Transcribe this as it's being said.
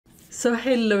So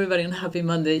hello everybody and happy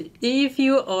Monday. If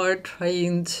you are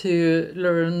trying to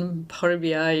learn Power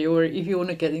BI or if you want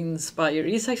to get inspired,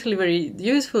 it's actually very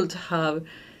useful to have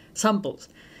samples.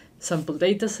 Sample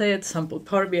datasets, sample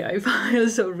Power BI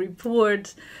files or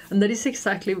reports. And that is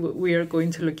exactly what we are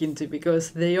going to look into because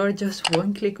they are just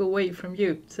one click away from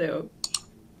you. So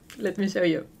let me show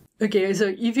you. Okay,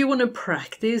 so if you want to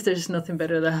practice, there's nothing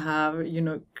better than have,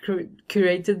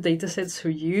 curated data sets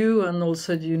for you and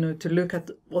also, to look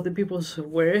at other people's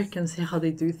work and see how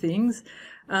they do things.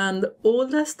 And all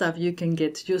that stuff you can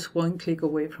get just one click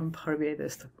away from Power BI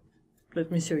Desktop.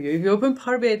 Let me show you. If you open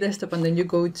Power BI Desktop and then you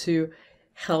go to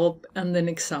Help and then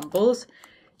Examples,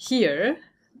 here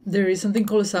there is something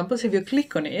called Samples. If you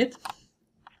click on it,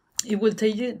 it will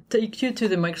take you to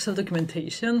the Microsoft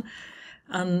documentation,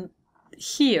 and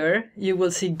here you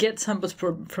will see get samples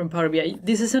from Power BI.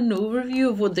 This is an overview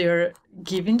of what they're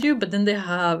giving you, but then they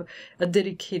have a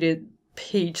dedicated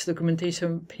page,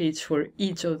 documentation page for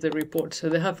each of the reports. So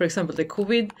they have, for example, the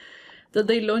COVID that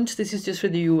they launched. This is just for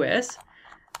the US.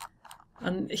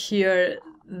 And here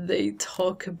they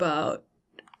talk about,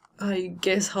 I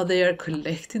guess, how they are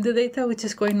collecting the data, which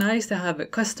is quite nice. They have a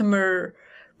customer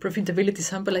profitability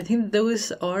sample. I think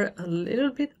those are a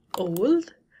little bit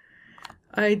old.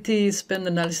 IT spend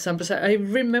analysis samples. I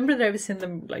remember that I've seen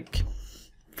them like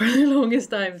for the longest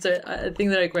time, so I think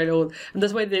they're quite old. And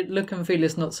that's why the look and feel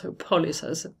is not so polished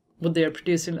as what they are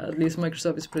producing, at least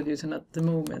Microsoft is producing at the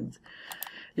moment.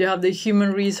 You have the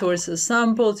human resources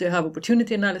samples, you have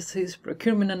opportunity analysis,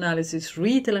 procurement analysis,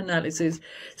 retail analysis.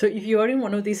 So if you are in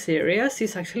one of these areas,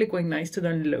 it's actually quite nice to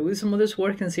download some of this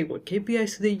work and see what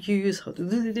KPIs do they use, how do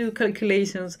they do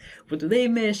calculations, what do they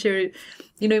measure.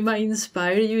 It might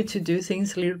inspire you to do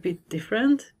things a little bit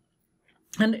different.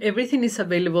 And everything is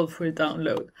available for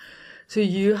download. So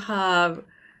you have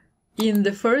in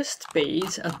the first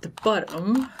page at the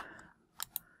bottom,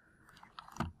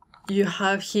 you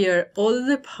have here all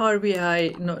the Power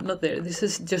BI, no, not there, this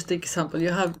is just the example. You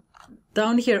have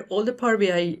down here all the Power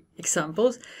BI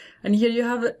examples, and here you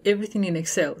have everything in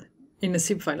Excel, in a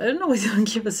zip file. I don't know why they don't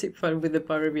keep a zip file with the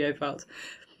Power BI files,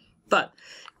 but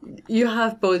you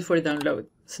have both for download.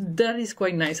 So that is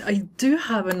quite nice. I do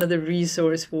have another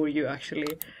resource for you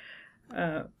actually.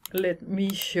 Let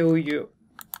me show you.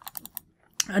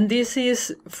 And this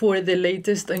is for the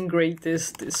latest and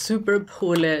greatest, super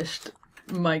polished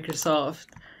Microsoft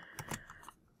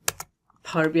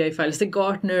Power BI files, the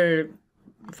Gartner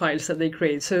files that they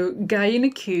create. So Guy in a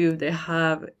Cube, they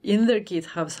have in their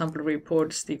GitHub sample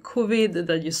reports, the COVID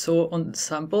that you saw on the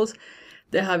samples.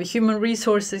 They have a human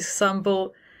resources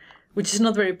sample, which is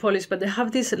not very polished, but they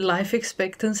have this life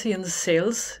expectancy and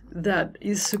sales that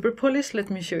is super polished. Let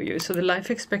me show you. So the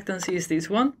life expectancy is this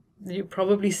one. You've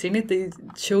probably seen it. They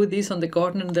show this on the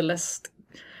Gartner in the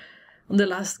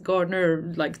last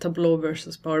Gartner like Tableau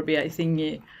versus Power BI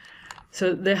thingy.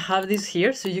 So they have this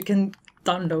here, so you can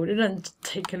download it and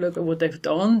take a look at what they've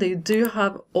done. They do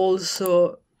have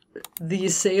also the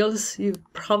sales. You've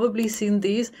probably seen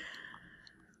these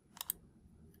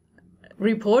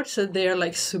reports, so they are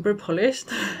like super polished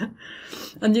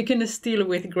and you can steal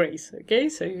with grace. Okay,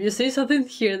 so if you see something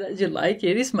here that you like,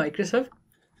 it is Microsoft,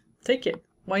 take it.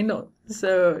 Why not?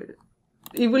 So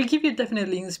it will give you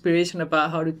definitely inspiration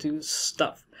about how to do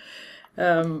stuff.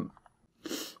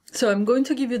 So I'm going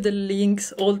to give you the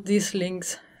links, all these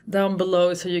links down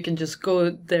below, so you can just go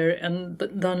there and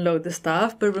download the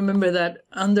stuff. But remember that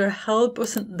under help or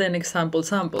then example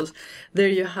samples, there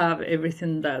you have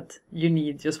everything that you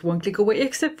need, just one click away,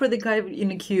 except for the Guy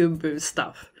in a Cube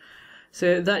stuff.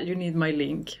 So that you need my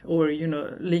link, or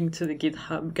link to the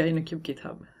GitHub, Guy in a Cube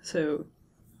GitHub. So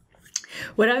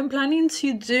what I'm planning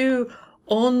to do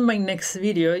on my next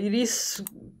video, it is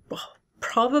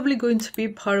probably going to be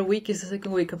Power Week, is the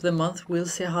second week of the month. We'll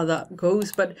see how that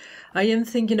goes, but I am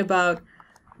thinking about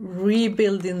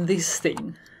rebuilding this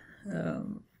thing.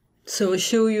 So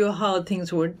show you how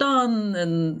things were done,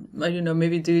 and I don't know,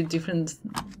 maybe do different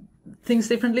things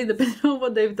differently depending on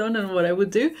what they've done and what I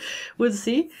would do. We'll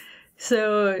see.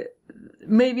 So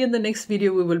maybe in the next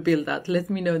video we will build that. Let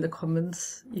me know in the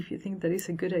comments if you think that is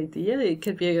a good idea. It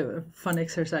could be a fun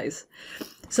exercise.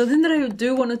 Something that I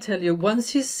do want to tell you,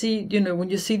 once you see, when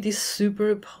you see these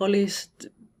super polished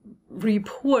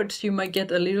reports, you might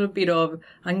get a little bit of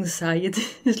anxiety.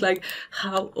 It's like,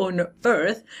 how on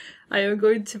earth I am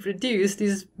going to produce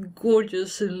these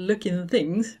gorgeous looking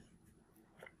things?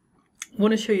 I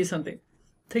want to show you something.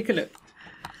 Take a look.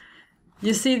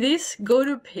 You see this? Go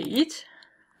to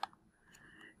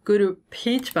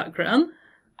page background,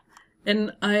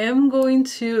 and I am going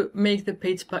to make the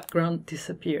page background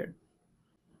disappear.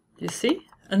 You see?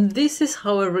 And this is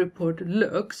how a report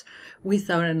looks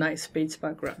without a nice page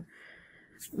background,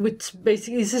 which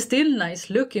basically is still nice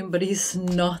looking, but it's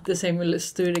not the same.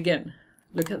 Let's do it again.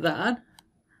 Look at that.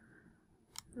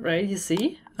 Right, you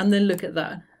see? And then look at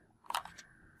that.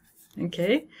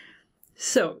 Okay,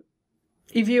 so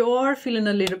if you are feeling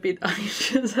a little bit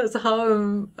anxious as how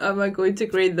am I going to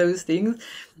create those things,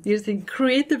 you think,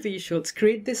 create the visuals,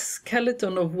 create the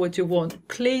skeleton of what you want,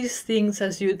 place things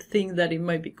as you think that it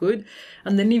might be good.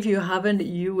 And then if you have an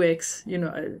UX, you know,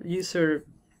 a user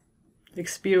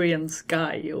experience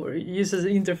guy or user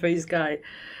interface guy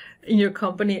in your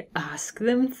company, ask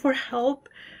them for help.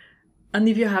 And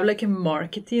if you have like a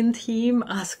marketing team,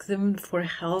 ask them for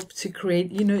help to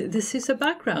create, you know, this is a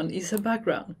background, it's a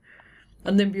background.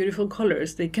 And then beautiful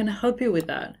colors, they can help you with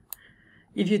that.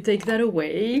 If you take that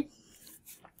away,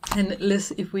 and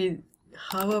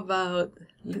how about,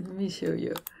 let me show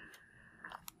you.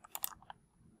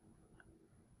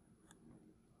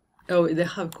 Oh, they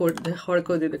have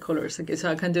hard-coded the colors, okay,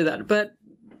 so I can do that. But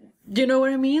you know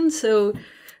what I mean? So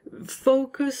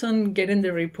focus on getting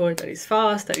the report that is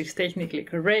fast, that is technically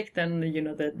correct, and you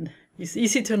know, that is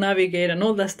easy to navigate and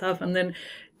all that stuff, and then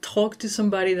talk to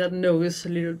somebody that knows a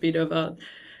little bit about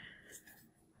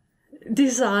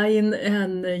design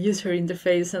and user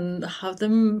interface and have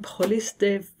them polish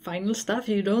the final stuff.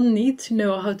 You don't need to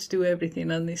know how to do everything,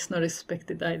 and it's not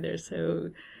expected either. So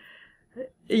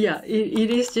yeah, it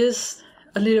is just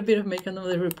a little bit of making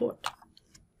another report.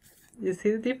 You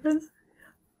see the difference?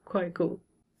 Quite cool.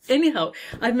 Anyhow,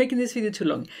 I'm making this video too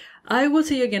long. I will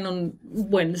see you again on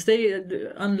Wednesday,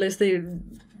 unless they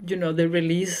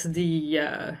release the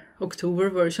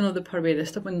October version of the Power BI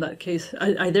Desktop. In that case,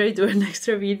 either I do an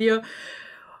extra video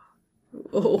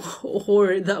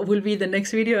or that will be the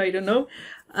next video, I don't know.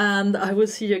 And I will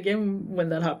see you again when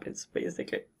that happens,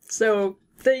 basically. So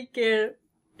take care,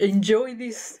 enjoy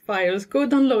these files, go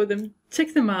download them,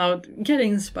 check them out, get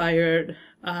inspired.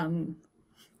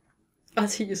 I'll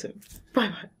see you soon. Bye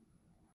bye.